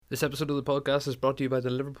This episode of the podcast is brought to you by the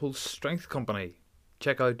Liverpool Strength Company.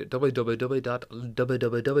 Check out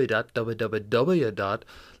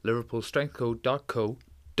www.liverpoolstrengthco.co.uk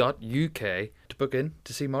to book in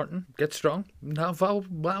to see Martin get strong and have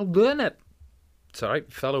while doing it. Sorry,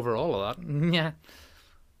 fell over all of that. Yeah.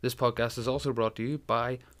 This podcast is also brought to you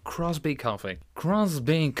by Crosby Coffee.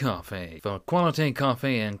 Crosby Coffee. For quality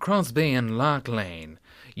coffee in Crosby and Lark Lane.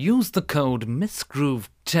 Use the code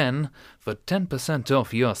MissGroove10 for 10%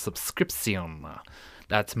 off your subscription.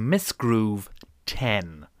 That's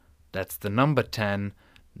MissGroove10. That's the number 10,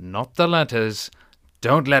 not the letters.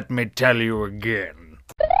 Don't let me tell you again.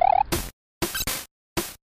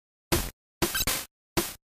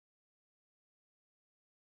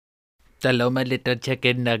 Hello, my little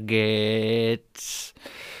chicken nuggets.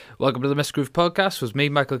 Welcome to the Miss Groove podcast with me,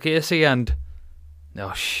 Michael Casey, and...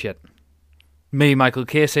 oh, shit. Me, Michael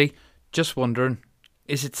Casey. Just wondering,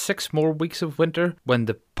 is it 6 more weeks of winter when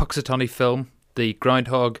the Puxatawny film, the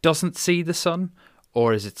groundhog, doesn't see the sun?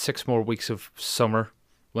 Or is it 6 more weeks of summer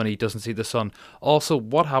when he doesn't see the sun? Also,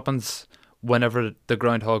 what happens whenever the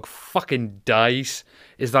groundhog fucking dies?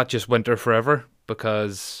 Is that just winter forever?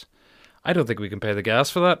 Because I don't think we can pay the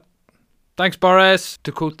gas for that. Thanks, Boris!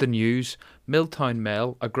 To quote the news, Milltown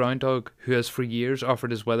Mel, a groundhog who has for years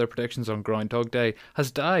offered his weather predictions on Groundhog Day,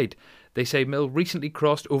 has died. They say Mill recently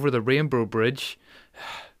crossed over the Rainbow Bridge,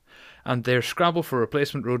 and their scramble for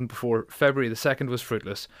replacement rodent before February the 2nd was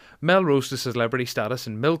fruitless. Mel rose to celebrity status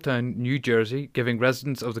in Milltown, New Jersey, giving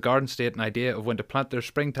residents of the Garden State an idea of when to plant their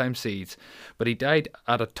springtime seeds. But he died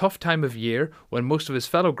at a tough time of year when most of his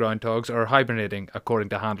fellow groundhogs are hibernating, according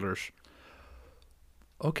to handlers.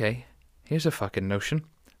 Okay. Here's a fucking notion.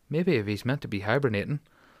 Maybe if he's meant to be hibernating,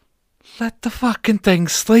 let the fucking thing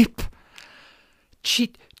sleep.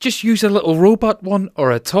 Cheat, just use a little robot one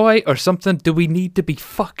or a toy or something. Do we need to be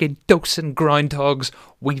fucking dosing groundhogs?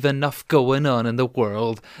 We've enough going on in the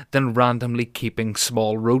world than randomly keeping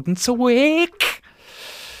small rodents awake.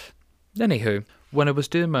 Anywho, when I was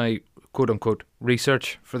doing my quote-unquote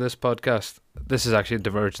research for this podcast, this is actually a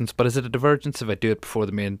divergence, but is it a divergence if I do it before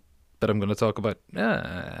the main that I'm going to talk about?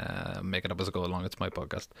 Make it up as I go along. It's my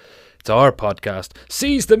podcast. It's our podcast.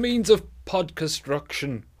 Seize the means of podcast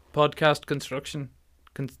construction.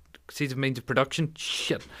 Seize the means of production.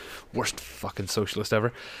 Shit. Worst fucking socialist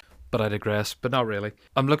ever. But I digress. But not really.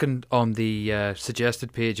 I'm looking on the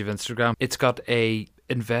suggested page of Instagram. It's got a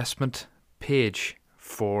investment page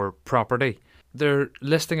for property. They're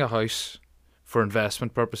listing a house for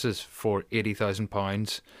investment purposes for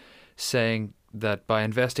 £80,000, saying that by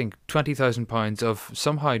investing £20,000 of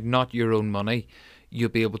somehow not your own money, you'll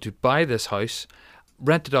be able to buy this house,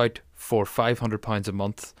 rent it out for £500 a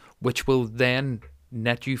month, which will then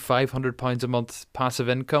net you £500 a month passive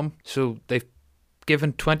income. So they've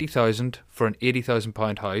given £20,000 for an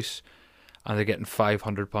 £80,000 house, and they're getting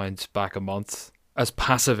 £500 back a month as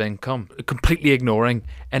passive income, completely ignoring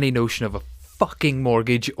any notion of a fucking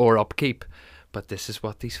mortgage or upkeep. But this is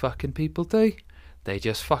what these fucking people do. They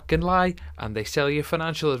just fucking lie, and they sell you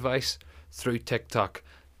financial advice through TikTok.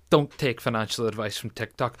 Don't take financial advice from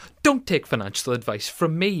TikTok. Don't take financial advice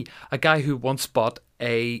from me, a guy who once bought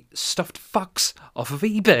a stuffed fox off of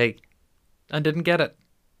eBay and didn't get it.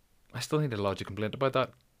 I still need to lodge a complaint about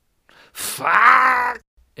that. Fuck!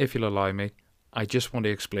 If you'll allow me, I just want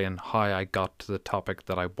to explain how I got to the topic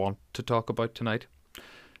that I want to talk about tonight.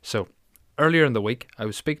 So, earlier in the week, I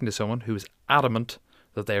was speaking to someone who was adamant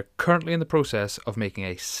that they are currently in the process of making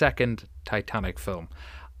a second Titanic film,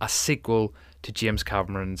 a sequel to James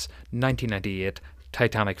Cameron's 1998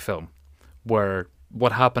 Titanic film, where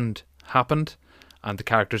what happened, and the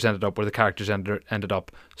characters ended up where the characters ended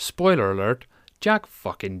up. Spoiler alert, Jack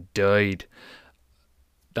fucking died.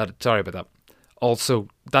 Sorry about that. Also,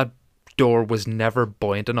 that door was never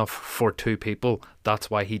buoyant enough for 2 people. That's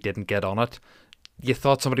why he didn't get on it. You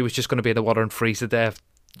thought somebody was just going to be in the water and freeze to death.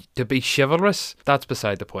 To be chivalrous, that's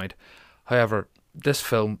beside the point. However, this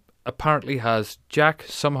film apparently has Jack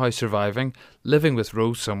somehow surviving, living with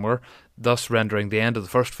Rose somewhere, thus rendering the end of the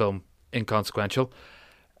first film inconsequential.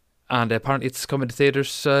 And apparently it's coming to theatres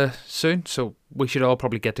soon, so we should all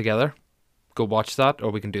probably get together, go watch that, or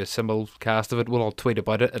we can do a simulcast of it. We'll all tweet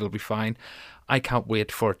about it, it'll be fine. I can't wait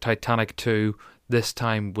for Titanic 2, this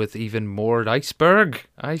time with even more iceberg,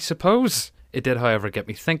 I suppose. It did, however, get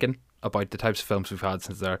me thinking about the types of films we've had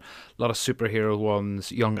since there. A lot of superhero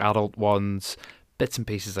ones, young adult ones, bits and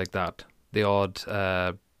pieces like that. The odd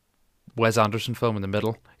Wes Anderson film in the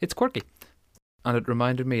middle. It's quirky. And it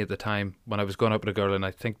reminded me at the time when I was going out with a girl in, I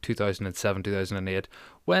think, 2007, 2008,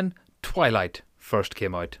 when Twilight first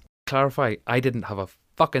came out. Clarify, I didn't have a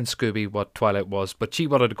fucking Scooby what Twilight was, but she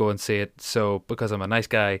wanted to go and see it, so because I'm a nice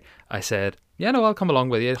guy, I said, yeah, no, I'll come along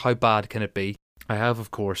with you. How bad can it be? I have,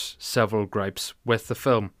 of course, several gripes with the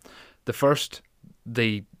film. The first,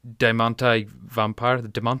 the Diamante vampire, the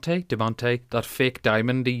Diamante, that fake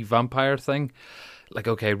diamondy vampire thing. Like,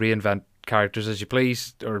 okay, reinvent characters as you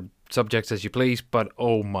please, or subjects as you please, but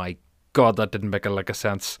oh my god, that didn't make a lick of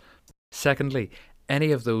sense. Secondly,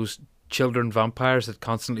 any of those children vampires that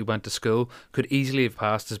constantly went to school could easily have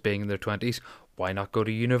passed as being in their 20s. Why not go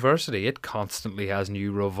to university? It constantly has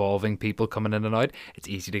new revolving people coming in and out. It's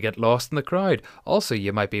easy to get lost in the crowd. Also,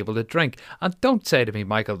 you might be able to drink. And don't say to me,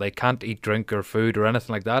 Michael, they can't eat drink or food or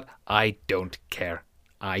anything like that. I don't care.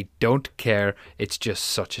 I don't care. It's just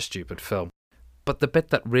such a stupid film. But the bit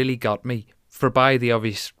that really got me, forby the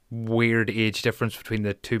obvious weird age difference between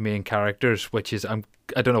the two main characters, which is, I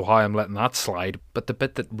don't know how I'm letting that slide, but the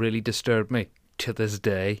bit that really disturbed me to this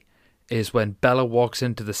day is when Bella walks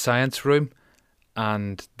into the science room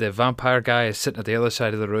and the vampire guy is sitting at the other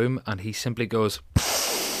side of the room and he simply goes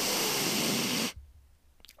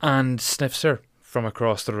and sniffs her from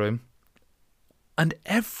across the room. And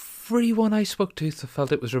everyone I spoke to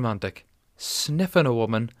felt it was romantic. Sniffing a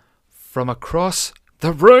woman from across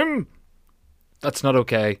the room! That's not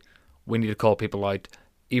okay. We need to call people out,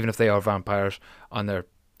 even if they are vampires, on their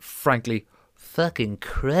frankly fucking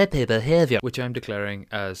creepy behaviour, which I'm declaring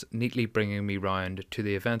as neatly bringing me round to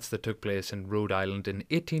the events that took place in Rhode Island in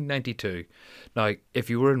 1892. Now, if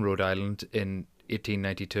you were in Rhode Island in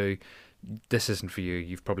 1892, this isn't for you.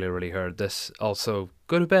 You've probably already heard this. Also,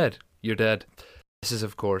 go to bed. You're dead. This is,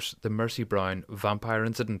 of course, the Mercy Brown vampire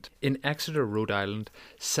incident. In Exeter, Rhode Island,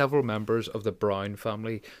 several members of the Brown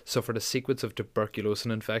family suffered a sequence of tuberculosis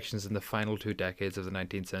infections in the final 2 decades of the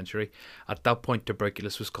 19th century. At that point,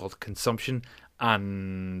 tuberculosis was called consumption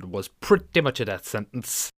and was pretty much a death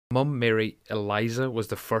sentence. Mum Mary Eliza was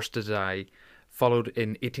the first to die, followed in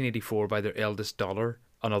 1884 by their eldest daughter,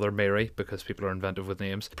 another Mary, because people are inventive with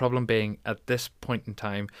names. The problem being, at this point in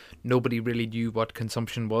time, nobody really knew what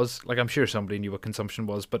consumption was. Like, I'm sure somebody knew what consumption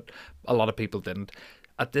was, but a lot of people didn't.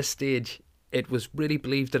 At this stage, it was really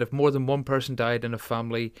believed that if more than one person died in a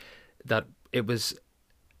family, that it was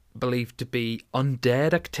believed to be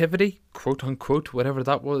undead activity, quote unquote, whatever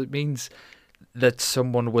that means, that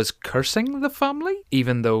someone was cursing the family,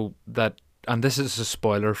 even though that, and this is a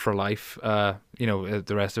spoiler for life,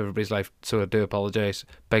 the rest of everybody's life, so I do apologise.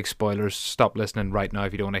 Big spoilers, stop listening right now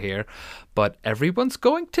if you don't want to hear. But everyone's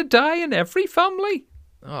going to die in every family.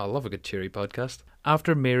 Oh, I love a good cheery podcast.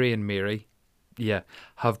 After Mary and Mary,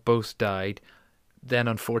 have both died, then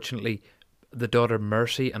unfortunately the daughter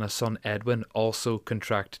Mercy and a son Edwin also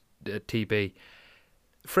contract TB.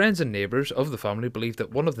 Friends and neighbours of the family believed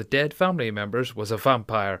that one of the dead family members was a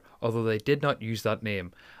vampire, although they did not use that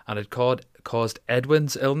name, and it caused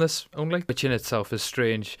Edwin's illness only, which in itself is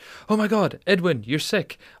strange. Oh my god, Edwin, you're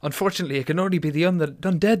sick. Unfortunately, it can only be the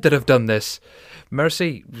undead that have done this.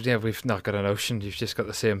 Mercy, we've not got an ocean, you've just got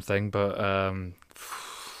the same thing, but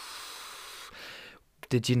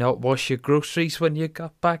did you not wash your groceries when you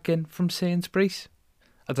got back in from Sainsbury's?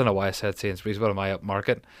 I don't know why I said Sainsbury's, what am I,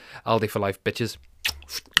 upmarket? Aldi for life, bitches.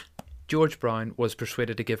 George Brown was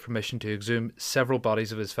persuaded to give permission to exhume several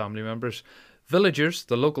bodies of his family members. Villagers,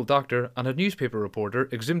 the local doctor, and a newspaper reporter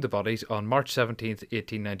exhumed the bodies on March 17th,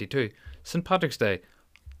 1892, St. Patrick's Day.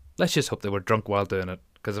 Let's just hope they were drunk while doing it,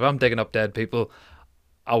 because if I'm digging up dead people,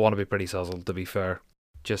 I want to be pretty sozzled, to be fair.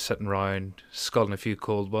 Just sitting round, sculling a few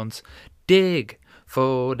cold ones. Dig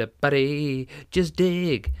for the body, just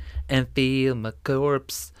dig and feel my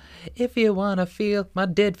corpse. If you wanna feel my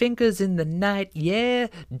dead fingers in the night, yeah,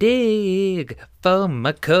 dig for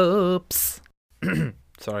my corpse.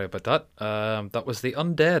 Sorry about that. That was the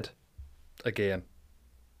undead again.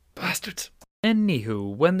 Bastards.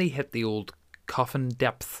 Anywho, when they hit the old coffin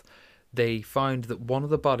depth, they found that one of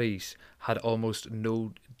the bodies had almost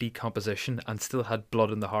no decomposition and still had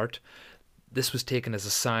blood in the heart. This was taken as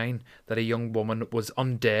a sign that a young woman was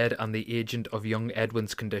undead and the agent of young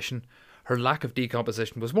Edwin's condition. Her lack of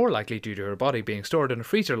decomposition was more likely due to her body being stored in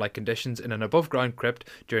freezer-like conditions in an above-ground crypt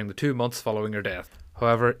during the 2 months following her death.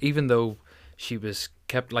 However, even though she was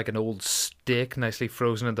kept like an old steak nicely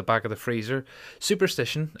frozen in the back of the freezer,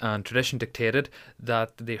 superstition and tradition dictated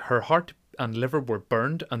that her heart and liver were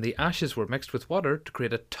burned and the ashes were mixed with water to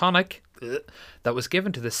create a tonic that was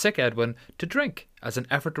given to the sick Edwin to drink as an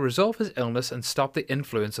effort to resolve his illness and stop the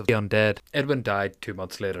influence of the undead. Edwin died 2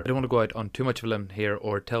 months later. I don't want to go out on too much of a limb here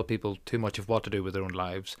or tell people too much of what to do with their own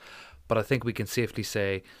lives, but I think we can safely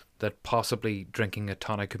say that possibly drinking a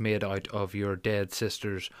tonic made out of your dead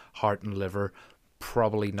sister's heart and liver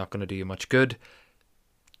probably not going to do you much good.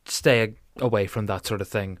 stay away from that sort of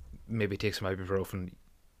thing. Maybe take some ibuprofen,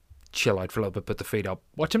 chill out for a little bit, put the feet up,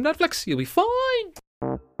 watch some Netflix, you'll be fine.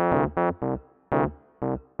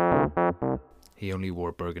 He only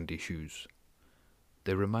wore burgundy shoes.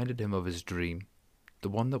 They reminded him of his dream, the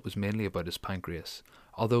one that was mainly about his pancreas,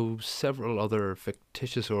 although several other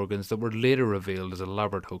fictitious organs that were later revealed as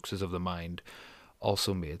elaborate hoaxes of the mind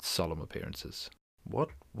also made solemn appearances. What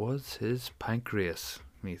was his pancreas,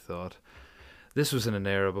 he thought. This was in an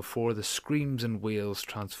era before the screams and wails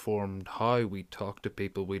transformed how we talked to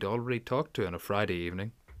people we'd already talked to on a Friday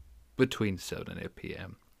evening, between 7 and 8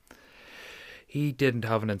 p.m. He didn't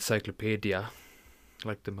have an encyclopedia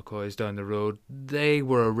like the McCoys down the road. They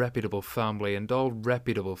were a reputable family, and all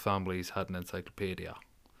reputable families had an encyclopedia.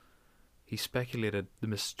 He speculated the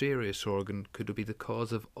mysterious organ could be the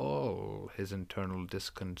cause of all his internal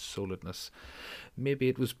disconsolatedness. Maybe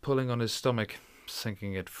it was pulling on his stomach,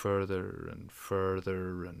 sinking it further and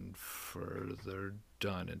further and further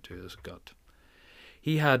down into his gut.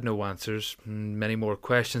 He had no answers, many more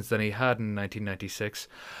questions than he had in 1996.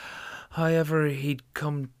 However, he'd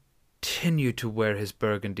continue to wear his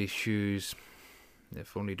burgundy shoes,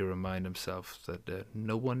 if only to remind himself that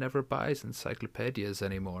no one ever buys encyclopedias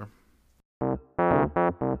anymore.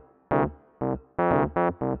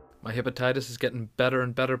 My hepatitis is getting better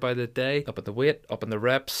and better by the day. Up at the weight, up in the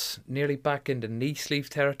reps, nearly back into knee sleeve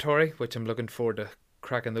territory, which I'm looking forward to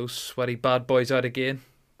cracking those sweaty bad boys out again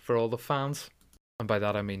for all the fans. And by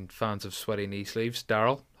that I mean fans of sweaty knee sleeves.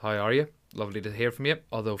 Daryl, how are you? Lovely to hear from you.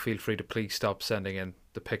 Although feel free to please stop sending in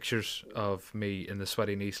the pictures of me in the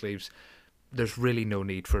sweaty knee sleeves. There's really no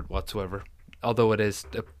need for it whatsoever. Although it is,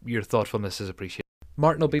 your thoughtfulness is appreciated.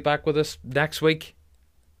 Martin will be back with us next week.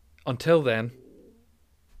 Until then,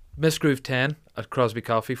 Miss Groove 10 at Crosby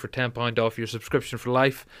Coffee for £10 off your subscription for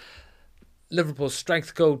life.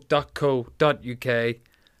 LiverpoolStrengthCo.co.uk.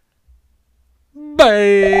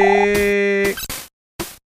 Bye.